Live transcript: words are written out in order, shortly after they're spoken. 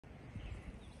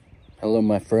Hello,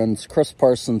 my friends. Chris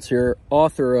Parsons here,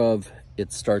 author of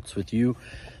It Starts With You,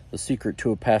 The Secret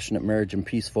to a Passionate Marriage and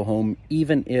Peaceful Home,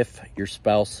 even if your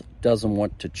spouse doesn't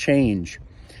want to change.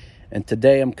 And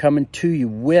today I'm coming to you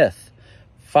with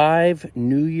 5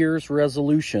 New Year's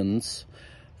resolutions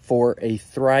for a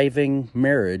thriving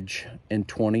marriage in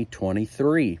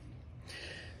 2023.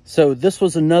 So this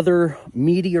was another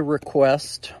media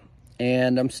request,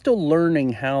 and I'm still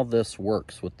learning how this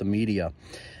works with the media.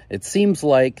 It seems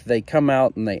like they come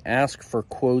out and they ask for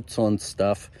quotes on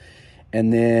stuff,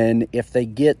 and then if they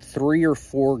get 3 or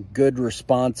 4 good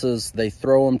responses, they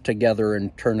throw them together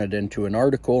and turn it into an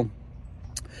article.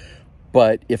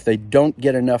 But if they don't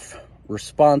get enough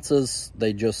responses,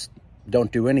 they just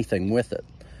don't do anything with it.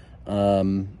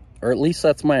 Or at least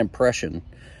that's my impression.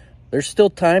 There's still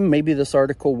time. Maybe this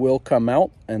article will come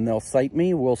out and they'll cite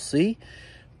me. We'll see.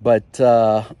 But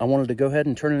I wanted to go ahead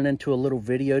and turn it into a little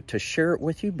video to share it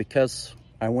with you because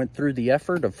I went through the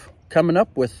effort of coming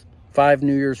up with 5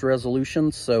 New Year's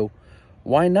resolutions, so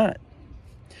why not?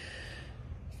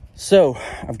 So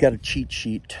I've got a cheat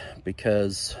sheet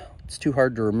because it's too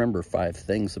hard to remember 5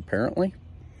 things apparently.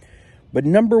 But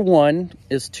number 1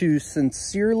 is to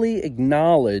sincerely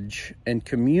acknowledge and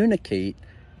communicate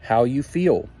how you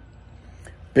feel.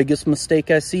 Biggest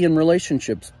mistake I see in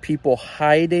relationships, people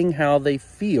hiding how they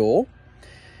feel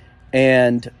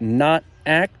and not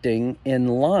acting in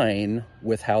line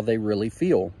with how they really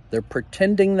feel. They're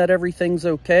pretending that everything's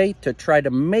okay to try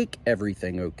to make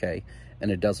everything okay,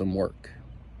 and it doesn't work.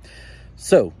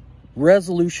 So,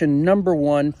 resolution number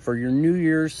 1 for your New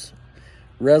Year's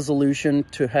resolution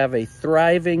to have a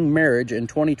thriving marriage in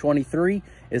 2023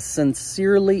 is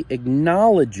sincerely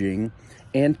acknowledging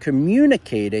and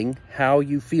communicating how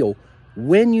you feel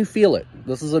when you feel it.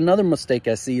 This is another mistake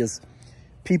I see is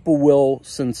people will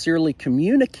sincerely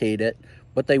communicate it,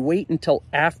 but they wait until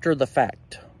after the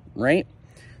fact, right?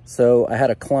 So I had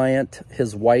a client,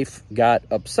 his wife got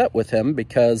upset with him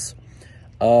because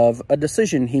of a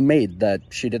decision he made that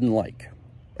she didn't like.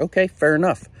 Okay, fair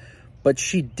enough. But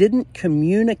she didn't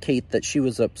communicate that she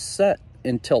was upset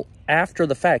until after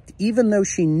the fact, even though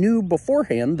she knew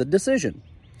beforehand the decision.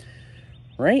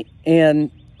 Right? And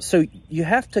so you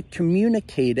have to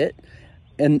communicate it,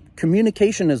 and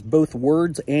communication is both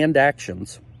words and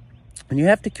actions. And you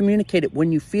have to communicate it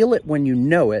when you feel it, when you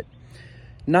know it,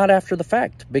 not after the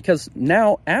fact, because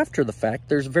now after the fact,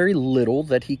 there's very little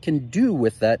that he can do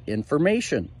with that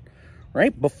information,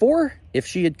 right? Before, if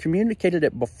she had communicated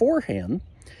it beforehand,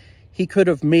 he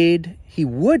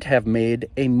would have made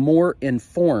a more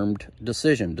informed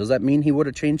decision. Does that mean he would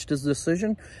have changed his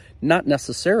decision? Not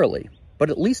necessarily. But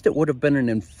at least it would have been an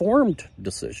informed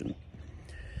decision.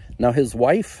 Now, his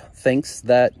wife thinks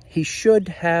that he should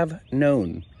have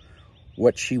known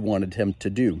what she wanted him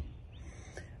to do.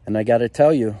 And I got to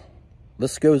tell you,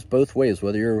 this goes both ways,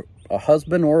 whether you're a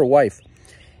husband or a wife.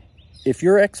 If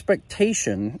your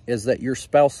expectation is that your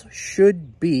spouse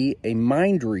should be a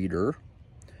mind reader,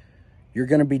 you're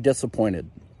going to be disappointed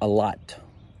a lot.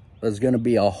 There's going to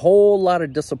be a whole lot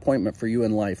of disappointment for you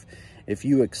in life if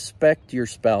you expect your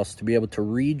spouse to be able to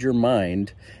read your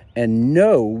mind and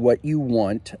know what you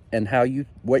want and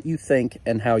what you think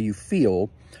and how you feel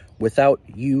without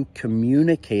you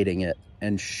communicating it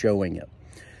and showing it.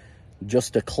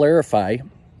 Just to clarify,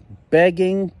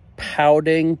 begging,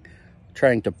 pouting,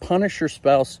 trying to punish your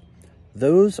spouse,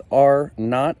 those are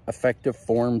not effective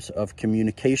forms of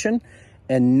communication,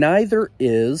 and neither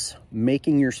is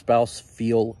making your spouse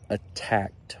feel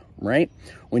attacked, right?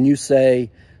 When you say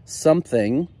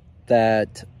something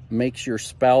that makes your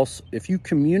spouse, if you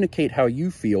communicate how you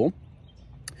feel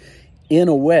in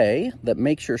a way that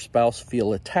makes your spouse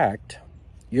feel attacked,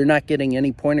 you're not getting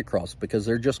any point across because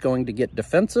they're just going to get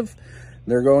defensive.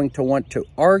 They're going to want to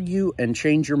argue and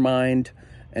change your mind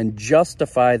and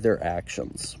justify their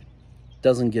actions.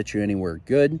 Doesn't get you anywhere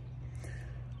good.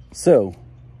 So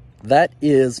that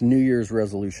is New Year's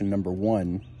resolution number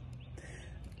 1.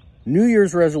 New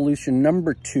Year's resolution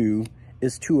number 2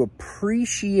 is to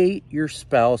appreciate your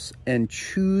spouse and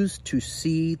choose to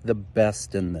see the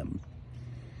best in them,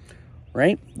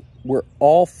 right? We're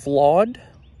all flawed,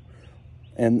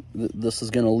 and this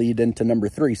is going to lead into number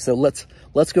 3. So let's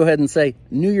go ahead and say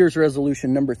New Year's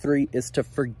resolution number 3 is to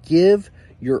forgive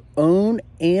your own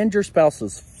and your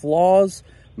spouse's flaws,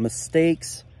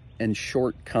 mistakes, and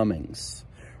shortcomings,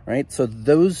 right? So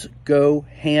those go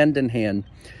hand in hand.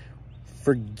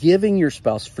 Forgiving your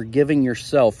spouse, forgiving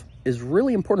yourself is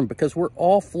really important because we're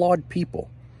all flawed people.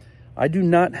 I do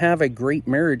not have a great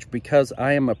marriage because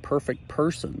I am a perfect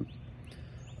person.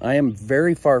 I am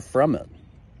very far from it.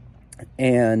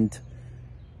 And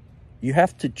you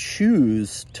have to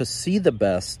choose to see the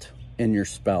best in your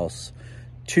spouse,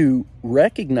 to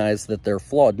recognize that they're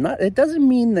flawed. It doesn't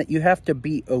mean that you have to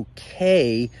be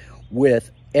okay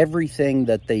with everything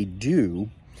that they do.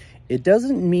 It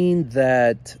doesn't mean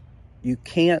that you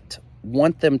can't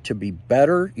want them to be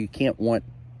better. You can't want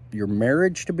your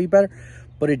marriage to be better.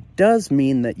 But it does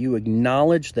mean that you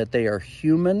acknowledge that they are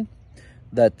human,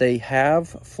 that they have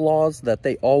flaws, that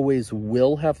they always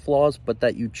will have flaws, but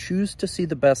that you choose to see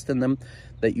the best in them,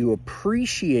 that you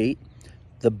appreciate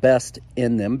the best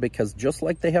in them, because just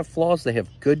like they have flaws, they have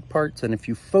good parts. And if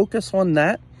you focus on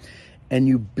that and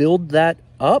you build that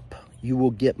up, you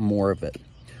will get more of it.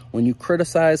 When you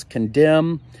criticize,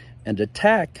 condemn, and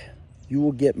attack, you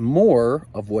will get more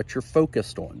of what you're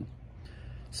focused on.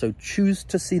 So choose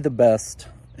to see the best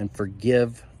and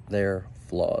forgive their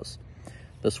flaws.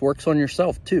 This works on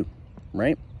yourself too,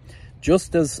 right?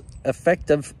 Just as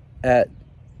effective at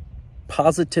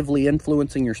positively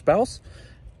influencing your spouse,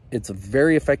 it's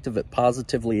very effective at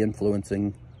positively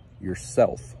influencing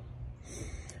yourself.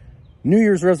 New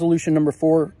Year's resolution number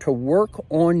 4, to work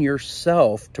on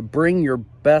yourself, to bring your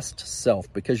best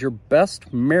self, because your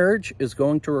best marriage is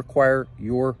going to require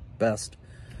your best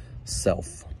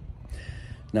self.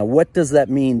 Now, what does that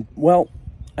mean? Well,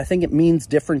 I think it means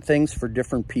different things for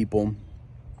different people,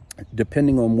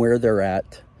 depending on where they're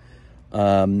at.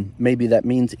 Maybe that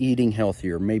means eating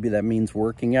healthier. Maybe that means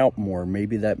working out more.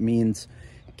 Maybe that means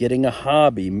getting a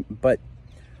hobby. But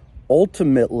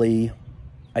ultimately,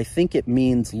 I think it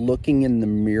means looking in the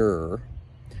mirror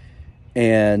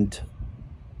and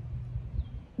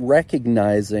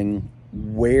recognizing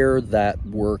where that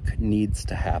work needs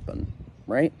to happen,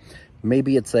 right?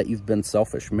 Maybe it's that you've been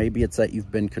selfish. Maybe it's that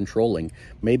you've been controlling.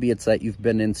 Maybe it's that you've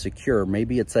been insecure.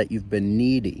 Maybe it's that you've been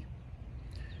needy.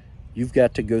 You've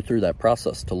got to go through that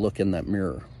process to look in that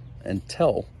mirror and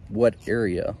tell what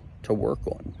area to work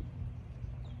on.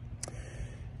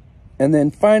 And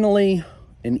then finally,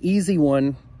 an easy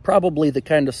one, probably the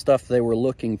kind of stuff they were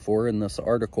looking for in this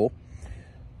article.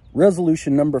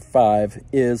 Resolution number 5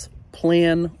 is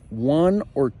plan 1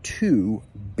 or 2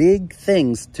 big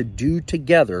things to do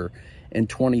together in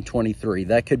 2023.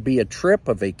 That could be a trip,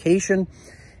 a vacation.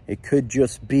 It could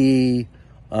just be,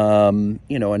 a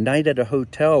night at a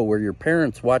hotel where your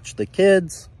parents watch the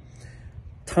kids.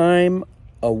 Time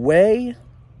away.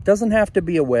 Doesn't have to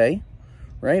be away,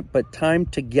 right? But time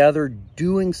together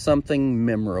doing something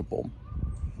memorable.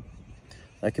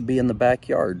 That could be in the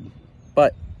backyard.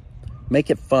 But make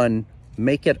it fun.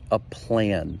 Make it a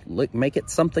plan. Make it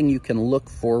something you can look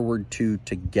forward to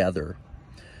together.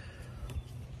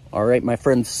 All right, my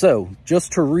friends. So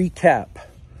just to recap,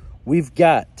 we've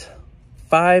got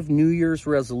 5 New Year's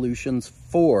resolutions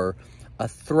for a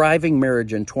thriving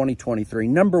marriage in 2023.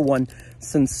 Number 1,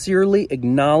 sincerely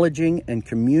acknowledging and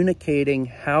communicating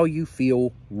how you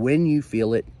feel when you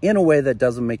feel it in a way that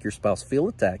doesn't make your spouse feel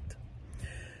attacked.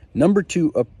 Number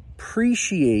 2,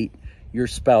 appreciate your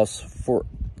spouse for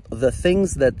the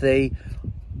things that they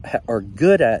are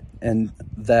good at and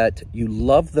that you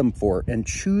love them for, and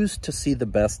choose to see the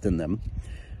best in them,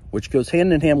 which goes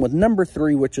hand in hand with number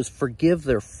 3, which is forgive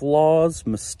their flaws,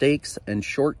 mistakes, and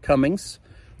shortcomings.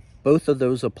 Both of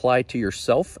those apply to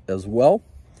yourself as well.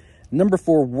 Number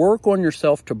 4, work on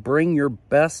yourself to bring your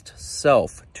best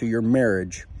self to your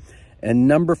marriage. And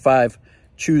number 5,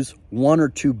 choose 1 or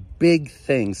 2 big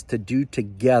things to do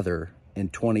together in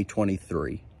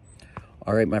 2023.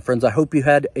 All right, my friends, I hope you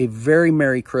had a very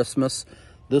Merry Christmas.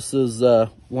 This is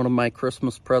one of my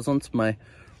Christmas presents. My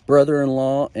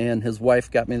brother-in-law and his wife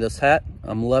got me this hat.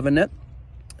 I'm loving it.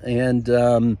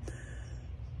 And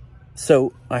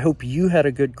so I hope you had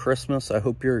a good Christmas. I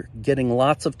hope you're getting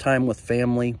lots of time with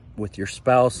family, with your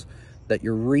spouse, that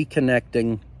you're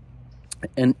reconnecting.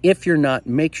 And if you're not,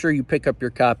 make sure you pick up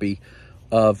your copy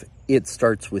of It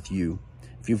Starts With You.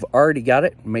 If you've already got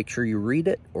it, make sure you read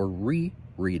it or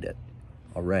reread it.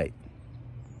 All right.